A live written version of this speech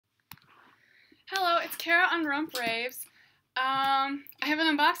Hello, it's Kara on Rump Raves. I have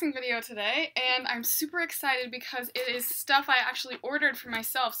an unboxing video today, and I'm super excited because it is stuff I actually ordered for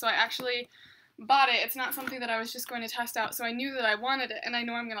myself, so I actually bought it. It's not something that I was just going to test out, so I knew that I wanted it, and I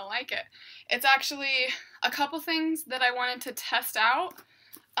know I'm going to like it. It's actually a couple things that I wanted to test out.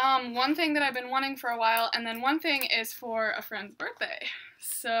 One thing that I've been wanting for a while, and then one thing is for a friend's birthday.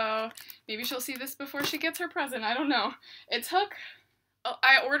 So maybe she'll see this before she gets her present, I don't know.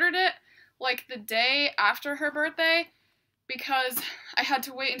 I ordered it like the day after her birthday because I had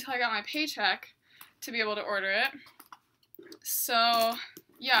to wait until I got my paycheck to be able to order it. So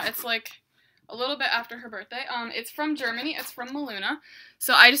yeah, it's like a little bit after her birthday. It's from Germany. It's from MeLuna.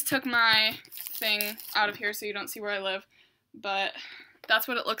 So I just took my thing out of here so you don't see where I live, but that's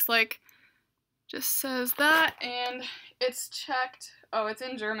what it looks like. Just says that, and it's checked. Oh, it's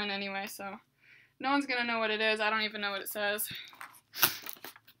in German anyway, so no one's gonna know what it is. I don't even know what it says.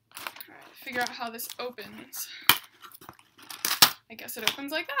 Alright, figure out how this opens. I guess it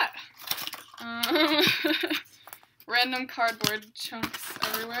opens like that. Random cardboard chunks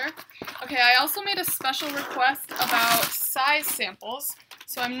everywhere. Okay, I also made a special request about size samples,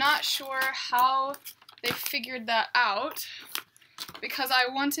 so I'm not sure how they figured that out, because I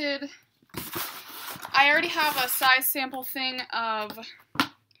already have a size sample thing of,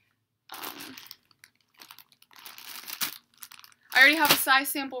 I already have a size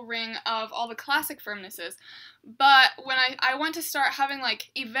sample ring of all the classic firmnesses, but when I want to start having like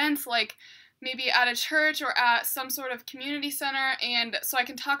events, like maybe at a church or at some sort of community center, and so I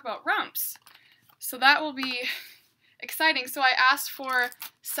can talk about rumps. So that will be exciting. So I asked for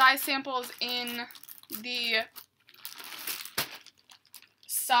size samples in the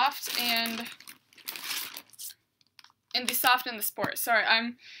soft and the sport. Sorry,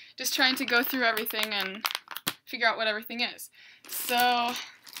 I'm just trying to go through everything and figure out what everything is. So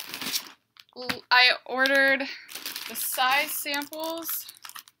I ordered the size samples.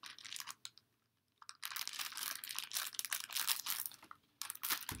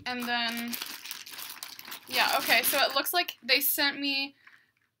 And then, yeah, okay, so it looks like they sent me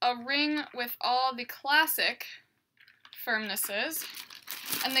a ring with all the classic firmnesses,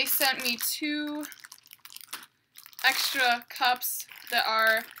 and they sent me 2 extra cups that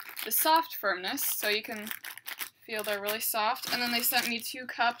are the soft firmness, so you can feel they're really soft, and then they sent me 2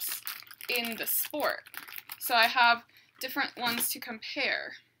 cups in the sport. So I have different ones to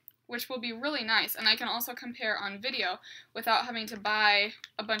compare, which will be really nice, and I can also compare on video without having to buy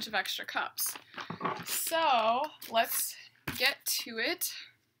a bunch of extra cups. So let's get to it.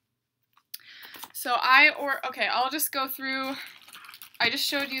 So okay, I'll just go through, I just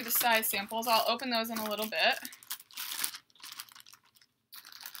showed you the size samples. I'll open those in a little bit.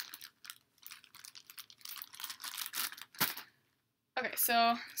 Okay,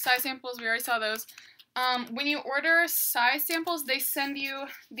 so size samples, we already saw those. When you order size samples, they send you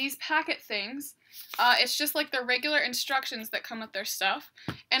these packet things. It's just like the regular instructions that come with their stuff.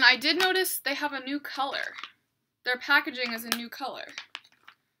 And I did notice they have a new color. Their packaging is a new color.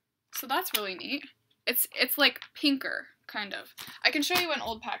 So that's really neat. It's like pinker, kind of. I can show you an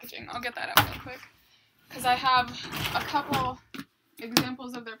old packaging. I'll get that out real quick, because I have a couple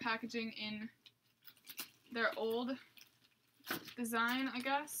examples of their packaging in their old design, I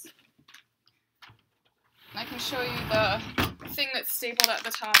guess. I can show you the thing that's stapled at the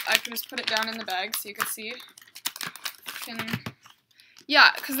top. I can just put it down in the bag so you can see.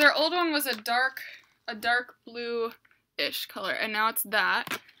 Yeah, because their old one was a dark blue-ish color, and now it's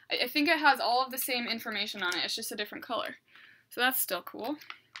that. I think it has all of the same information on it. It's just a different color. So that's still cool.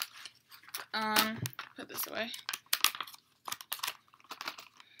 Put this away.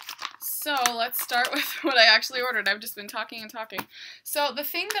 So let's start with what I actually ordered. I've just been talking and talking. So the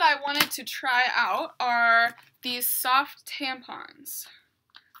thing that I wanted to try out are these soft tampons.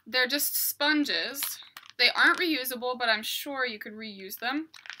 They're just sponges. They aren't reusable, but I'm sure you could reuse them.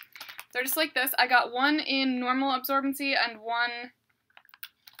 They're just like this. I got one in normal absorbency and one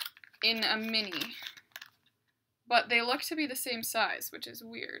in a mini. But they look to be the same size, which is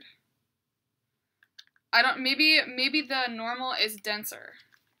weird. Maybe the normal is denser.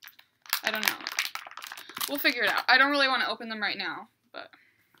 I don't know. We'll figure it out. I don't really want to open them right now, but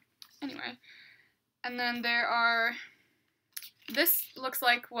anyway. And then this looks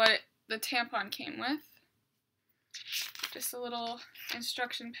like what the tampon came with. Just a little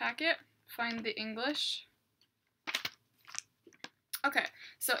instruction packet. Find the English. Okay,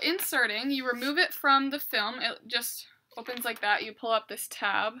 so inserting, you remove it from the film. It just opens like that. You pull up this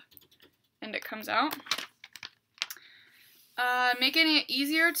tab, and it comes out. Making it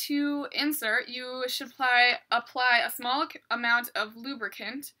easier to insert, you should apply a small amount of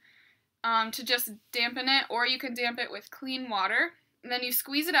lubricant to just dampen it, or you can damp it with clean water. And then you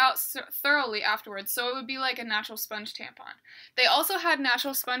squeeze it out thoroughly afterwards, so it would be like a natural sponge tampon. They also had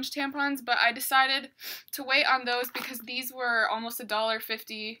natural sponge tampons, but I decided to wait on those because these were almost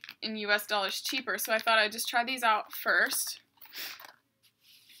 $1.50 in US dollars cheaper, so I thought I'd just try these out first.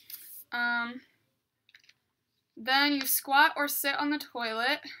 Then you squat or sit on the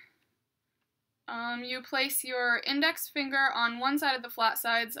toilet. You place your index finger on one side of the flat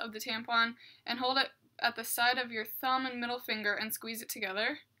sides of the tampon and hold it at the side of your thumb and middle finger and squeeze it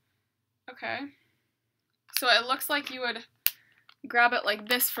together. Okay. So it looks like you would grab it like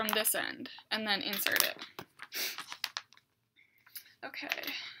this from this end and then insert it. Okay.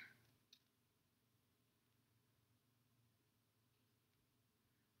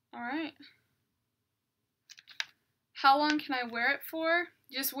 Alright. How long can I wear it for?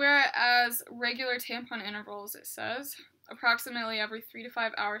 You just wear it as regular tampon intervals, it says. Approximately every 3 to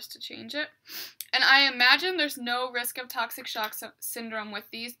 5 hours to change it. And I imagine there's no risk of toxic shock syndrome with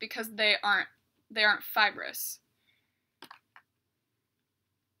these because they aren't fibrous.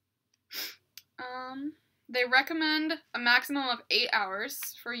 They recommend a maximum of 8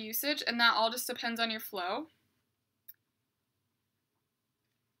 hours for usage, and that all just depends on your flow.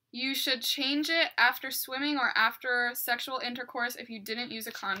 You should change it after swimming or after sexual intercourse if you didn't use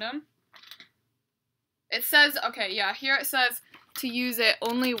a condom. It says, okay, yeah, here it says to use it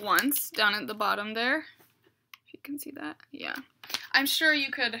only once down at the bottom there. If you can see that, yeah. I'm sure you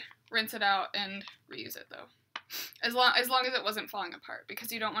could rinse it out and reuse it though. As long as it wasn't falling apart,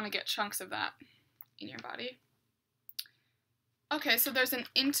 because you don't want to get chunks of that in your body. Okay, so there's an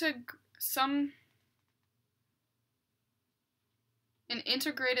integrated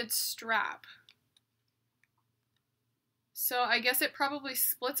strap. So I guess it probably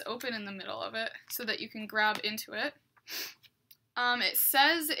splits open in the middle of it so that you can grab into it. It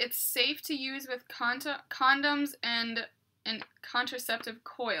says it's safe to use with condoms and contraceptive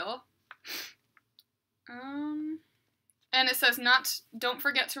coil. And it says don't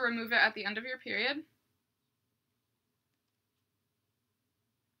forget to remove it at the end of your period.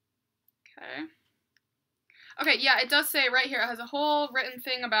 Okay. Okay, yeah, it does say right here, it has a whole written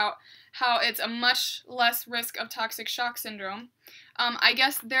thing about how it's a much less risk of toxic shock syndrome. I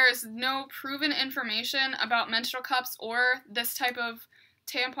guess there is no proven information about menstrual cups or this type of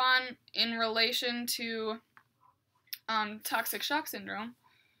tampon in relation to toxic shock syndrome.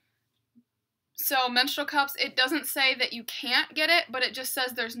 So menstrual cups, it doesn't say that you can't get it, but it just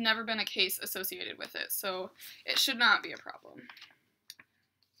says there's never been a case associated with it, so it should not be a problem.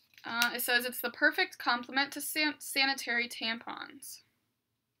 It says it's the perfect complement to sanitary tampons.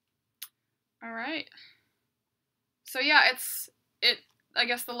 Alright. So yeah, I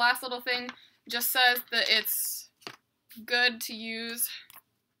guess the last little thing just says that it's good to use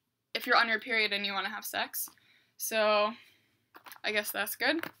if you're on your period and you want to have sex. So I guess that's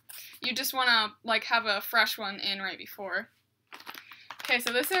good. You just want to like have a fresh one in right before. Okay,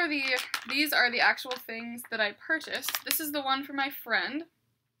 so these are the actual things that I purchased. This is the one for my friend.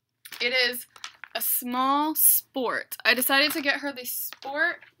 It is a small sport. I decided to get her the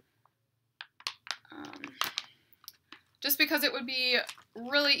sport just because it would be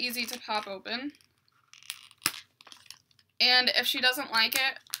really easy to pop open. And if she doesn't like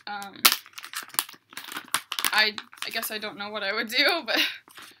it, I guess I don't know what I would do, but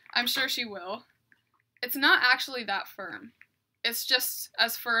I'm sure she will. It's not actually that firm. It's just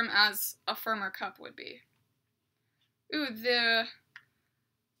as firm as a firmer cup would be. Ooh,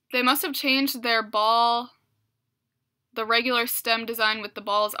 they must have changed their ball, the regular stem design with the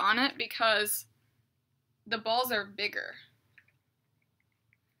balls on it, because the balls are bigger.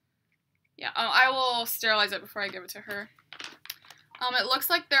 Yeah, I will sterilize it before I give it to her. It looks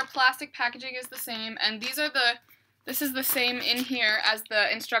like their plastic packaging is the same, and this is the same in here as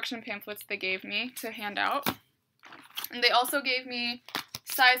the instruction pamphlets they gave me to hand out. And they also gave me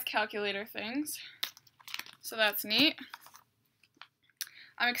size calculator things, so that's neat.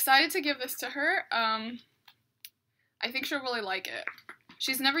 I'm excited to give this to her. I think she'll really like it.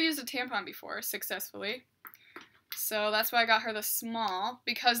 She's never used a tampon before successfully, so that's why I got her the small,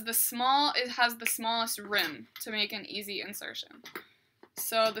 because the small, it has the smallest rim to make an easy insertion.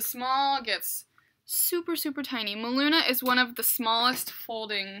 So the small gets super, super tiny. MeLuna is one of the smallest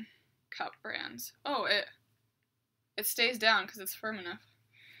folding cup brands. Oh, it stays down because it's firm enough.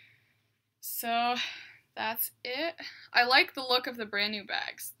 So that's it. I like the look of the brand new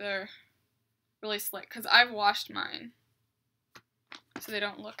bags. They're really slick because I've washed mine, so they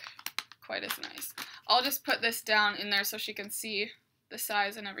don't look quite as nice. I'll just put this down in there so she can see the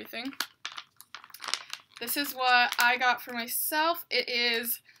size and everything. This is what I got for myself. It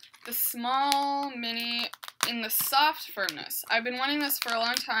is the small mini in the soft firmness. I've been wanting this for a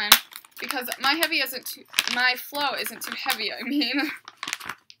long time because my flow isn't too heavy, I mean.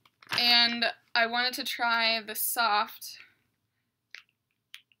 And I wanted to try the soft.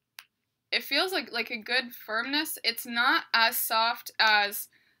 It feels like a good firmness. It's not as soft as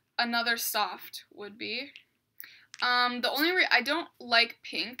another soft would be. The only I don't like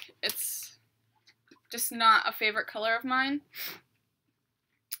pink. It's just not a favorite color of mine.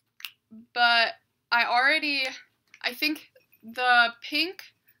 But I think the pink,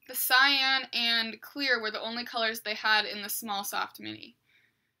 the cyan, and clear were the only colors they had in the small soft mini.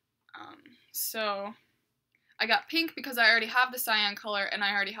 So I got pink because I already have the cyan color and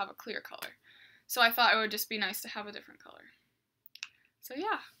I already have a clear color. So I thought it would just be nice to have a different color. So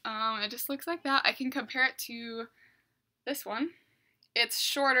yeah, it just looks like that. I can compare it to this one. It's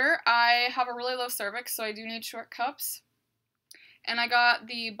shorter. I have a really low cervix, so I do need short cups. And I got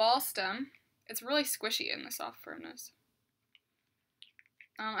the ball stem. It's really squishy in the soft firmness.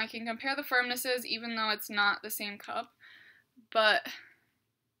 I can compare the firmnesses even though it's not the same cup, but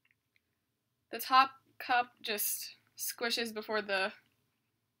the top cup just squishes before the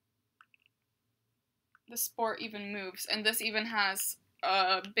sport even moves, and this even has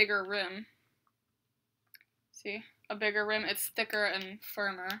a bigger rim. See? A bigger rim. It's thicker and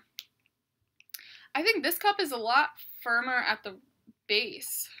firmer. I think this cup is a lot firmer at the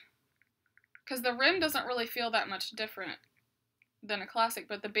base, because the rim doesn't really feel that much different than a classic,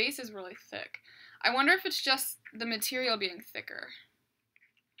 but the base is really thick. I wonder if it's just the material being thicker.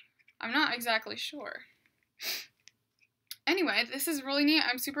 I'm not exactly sure. Anyway, this is really neat.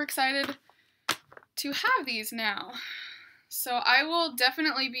 I'm super excited to have these now. So I will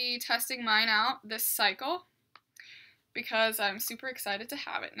definitely be testing mine out this cycle because I'm super excited to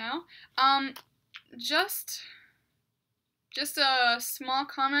have it now. Just a small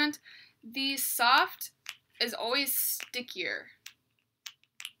comment. The soft is always stickier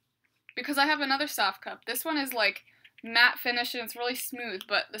because I have another soft cup. This one is like matte finish and it's really smooth,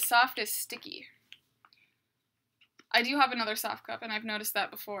 but the soft is sticky. I do have another soft cup and I've noticed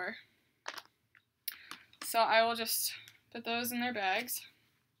that before. So I will just put those in their bags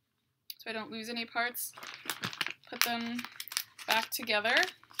so I don't lose any parts. Put them back together.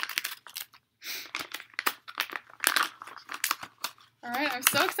 Alright, I'm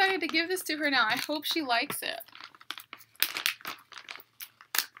so excited to give this to her now. I hope she likes it.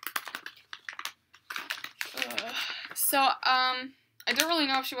 I don't really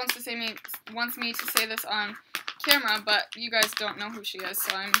know if she wants me to say this on camera, but you guys don't know who she is,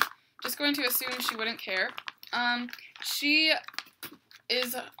 so I'm just going to assume she wouldn't care. She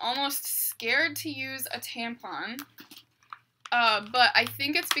is almost scared to use a tampon, but I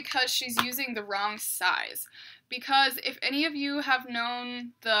think it's because she's using the wrong size. Because if any of you have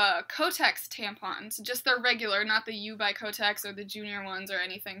known the Kotex tampons, just the regular, not the U by Kotex or the junior ones or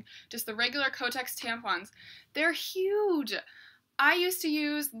anything, just the regular Kotex tampons, they're huge. I used to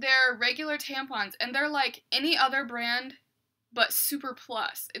use their regular tampons, and they're like any other brand, but Super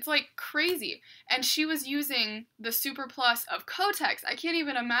Plus. It's like crazy. And she was using the Super Plus of Kotex. I can't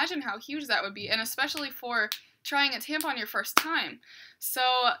even imagine how huge that would be, and especially for trying a tampon your first time. So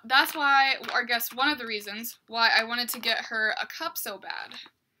that's why, or I guess one of the reasons why I wanted to get her a cup so bad.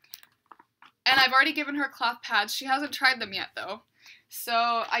 And I've already given her cloth pads. She hasn't tried them yet though. So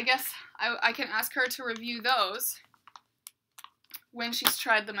I guess I can ask her to review those when she's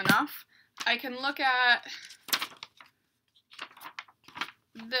tried them enough. I can look at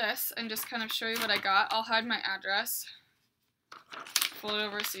this and just kind of show you what I got. I'll hide my address. Fold it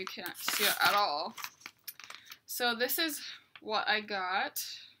over so you can't see it at all. So this is what I got.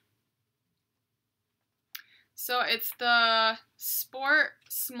 So it's the Sport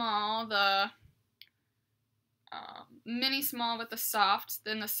Small, the Mini Small with the soft,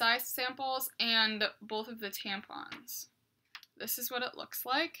 then the size samples, and both of the tampons. This is what it looks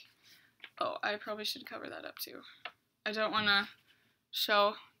like. Oh, I probably should cover that up too. I don't want to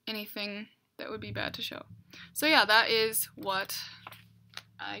show anything that would be bad to show. So yeah, that is what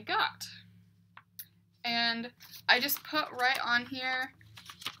I got. And I just put right on here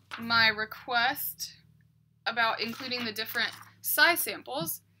my request about including the different size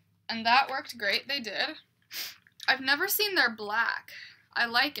samples, and that worked great. They did. I've never seen their black. I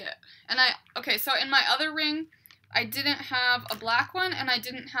like it. And okay, so in my other ring, I didn't have a black one, and I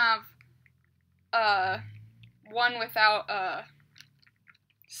didn't have one without a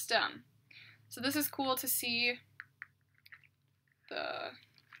stem. So this is cool to see the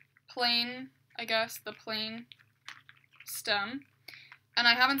plain, I guess, the plain stem. And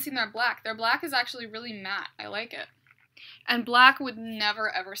I haven't seen their black. Their black is actually really matte. I like it. And black would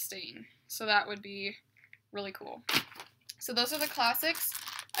never ever stain. So that would be really cool. So those are the classics.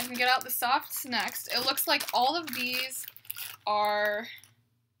 I can get out the softs next. It looks like all of these are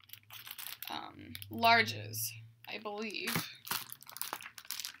larges, I believe.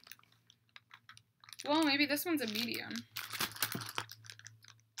 Well, maybe this one's a medium.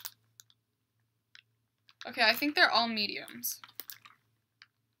 Okay, I think they're all mediums.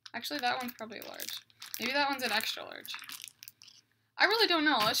 Actually, that one's probably a large. Maybe that one's an extra large. I really don't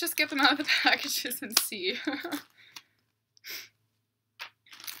know. Let's just get them out of the packages and see.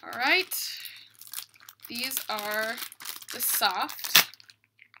 Alright. These are the soft.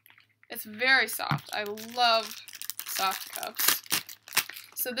 It's very soft. I love soft cups.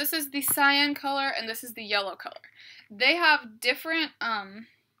 So this is the cyan color and this is the yellow color. They have different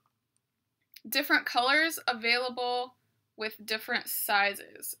colors available with different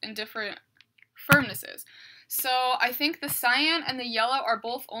sizes and different firmnesses. So I think the cyan and the yellow are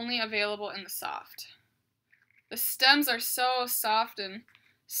both only available in the soft. The stems are so soft and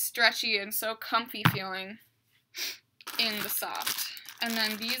stretchy and so comfy feeling in the soft. And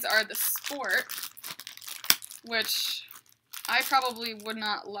then these are the sport, which I probably would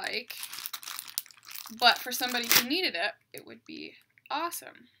not like, but for somebody who needed it, it would be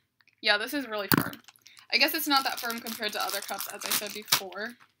awesome. Yeah, this is really firm. I guess it's not that firm compared to other cups, as I said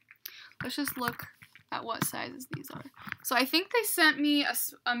before. Let's just look at what sizes these are. So I think they sent me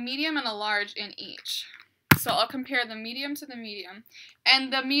a medium and a large in each. So I'll compare the medium to the medium.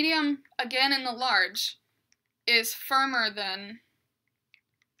 And the medium, again in the large, is firmer than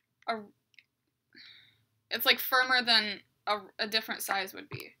it's like firmer than a different size would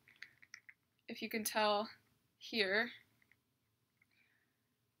be. If you can tell here.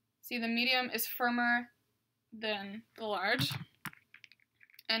 See, the medium is firmer than the large.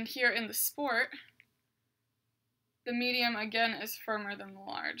 And here in the sport, the medium again is firmer than the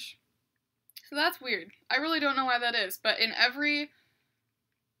large. So that's weird. I really don't know why that is, but in every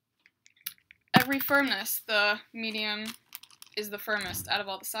firmness, the medium is the firmest out of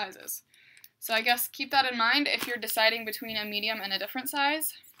all the sizes. So I guess keep that in mind if you're deciding between a medium and a different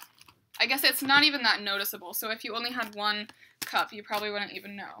size. I guess it's not even that noticeable, so if you only had one cup, you probably wouldn't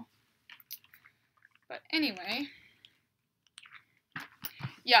even know. But anyway,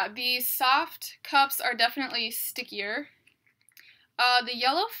 yeah, the soft cups are definitely stickier. The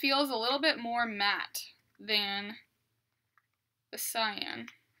yellow feels a little bit more matte than the cyan.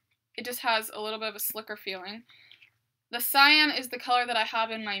 It just has a little bit of a slicker feeling. The cyan is the color that I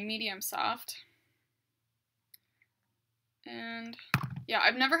have in my medium soft. And yeah,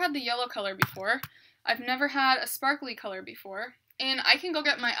 I've never had the yellow color before. I've never had a sparkly color before. And I can go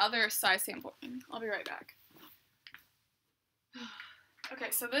get my other size sample. I'll be right back.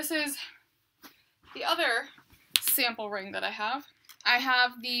 Okay, so this is the other sample ring that I have. I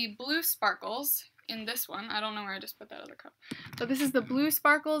have the blue sparkles in this one. I don't know where I just put that other cup. But this is the blue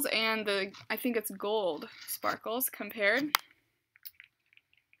sparkles and the, I think it's gold sparkles compared.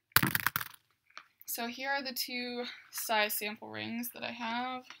 So here are the two size sample rings that I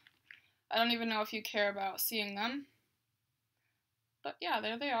have. I don't even know if you care about seeing them. But yeah,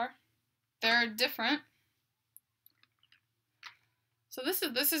 there they are. They're different. So this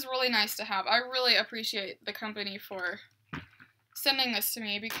is really nice to have. I really appreciate the company for sending this to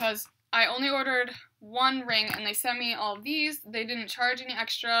me because I only ordered one ring and they sent me all of these. They didn't charge any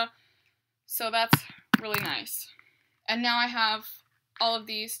extra, so that's really nice. And now I have all of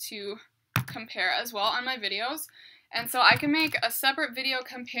these to compare as well on my videos. And so I can make a separate video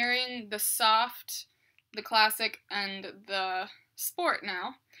comparing the soft, the classic, and the sport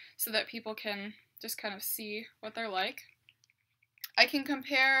now so that people can just kind of see what they're like. I can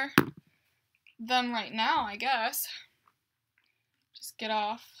compare them right now, I guess. Just get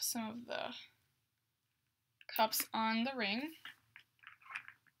off some of the cups on the ring.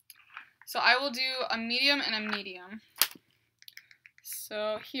 So I will do a medium and a medium.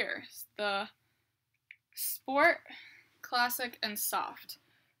 So here's the sport, classic, and soft.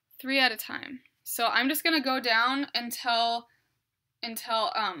 3 at a time. So I'm just gonna go down until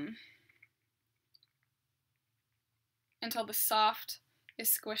the soft is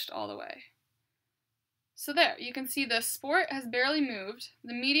squished all the way. So there, you can see the sport has barely moved,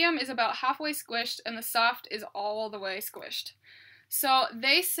 the medium is about halfway squished, and the soft is all the way squished. So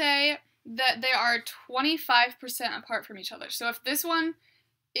they say that they are 25% apart from each other. So if this one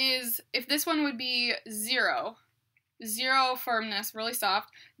would be zero firmness, really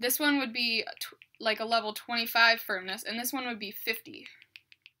soft, this one would be like a level 25 firmness, and this one would be 50.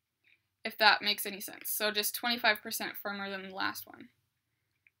 If that makes any sense. So just 25% firmer than the last one.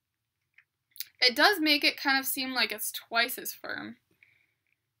 It does make it kind of seem like it's twice as firm,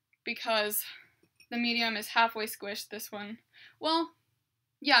 because the medium is halfway squished. This one, well,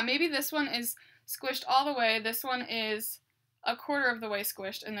 yeah, maybe this one is squished all the way, this one is a quarter of the way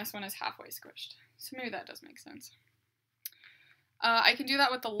squished, and this one is halfway squished. So maybe that does make sense. I can do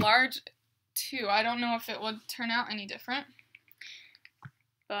that with the large too. I don't know if it would turn out any different,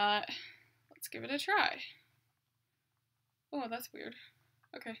 but let's give it a try. Oh, that's weird.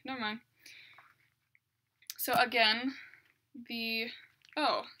 Okay, never mind. So again,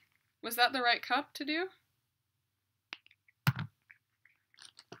 oh, was that the right cup to do?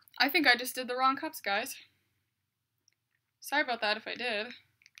 I think I just did the wrong cups, guys. Sorry about that if I did.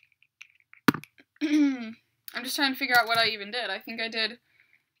 I'm just trying to figure out what I even did. I think I did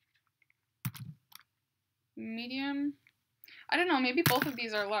medium. I don't know, maybe both of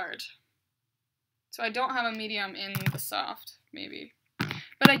these are large. So I don't have a medium in the soft, maybe.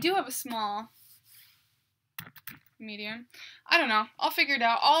 But I do have a small medium. I don't know. I'll figure it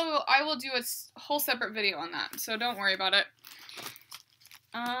out. I will do a whole separate video on that, so don't worry about it.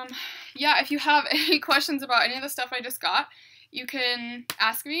 Yeah, if you have any questions about any of the stuff I just got, you can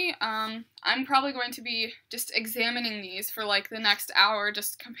ask me. I'm probably going to be just examining these for like the next hour,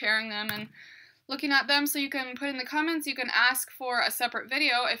 just comparing them and looking at them, so you can put in the comments. You can ask for a separate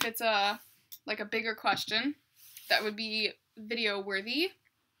video if it's like a bigger question that would be video worthy.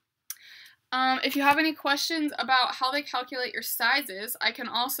 If you have any questions about how they calculate your sizes, I can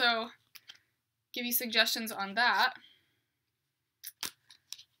also give you suggestions on that.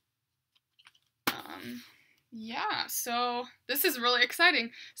 Yeah, so this is really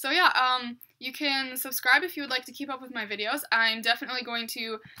exciting. So yeah, you can subscribe if you would like to keep up with my videos. I'm definitely going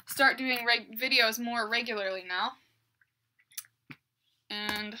to start doing videos more regularly now.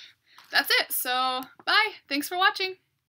 And that's it. So bye. Thanks for watching.